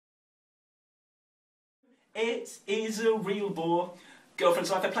It is a real bore.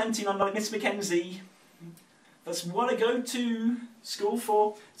 Girlfriend's life are plenty, not like Miss Mackenzie. That's what I go to school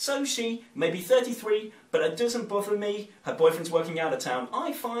for. So she may be 33, but it doesn't bother me. Her boyfriend's working out of town.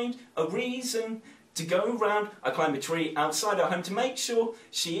 I find a reason to go round. I climb a tree outside her home to make sure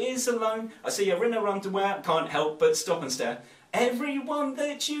she is alone. I see her in her underwear, can't help but stop and stare. Everyone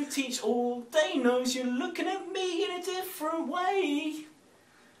that you teach all day knows you're looking at me in a different way.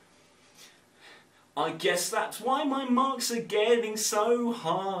 I guess that's why my marks are getting so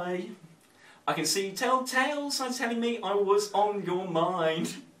high. I can see telltale signs telling me I was on your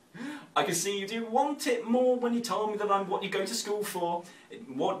mind. I can see you do want it more when you told me that I'm what you go to school for.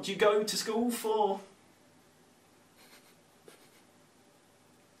 What you go to school for.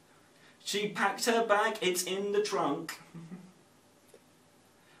 She packed her bag, it's in the trunk.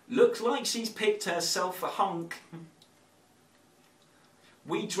 Looks like she's picked herself a hunk.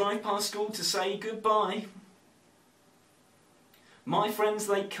 We drive past school to say goodbye. My friends,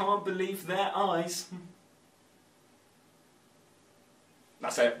 they can't believe their eyes.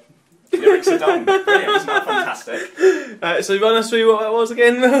 That's it. Lyrics are done. Brilliant, isn't that fantastic? So run us through what that was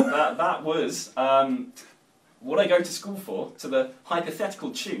again? That was What I Go to School For, to the hypothetical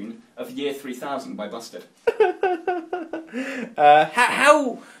tune of Year 3000 by Busted.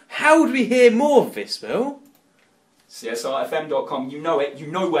 How do we hear more of this, Will? CSRFM.com, you know it, you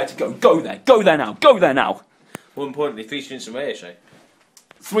know where to go. Go there now, go there now. More importantly, 3 students from radio show.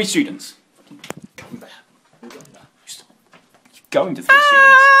 3 students. Go there. Go there. You're going to 3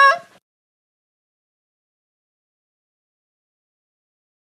 students.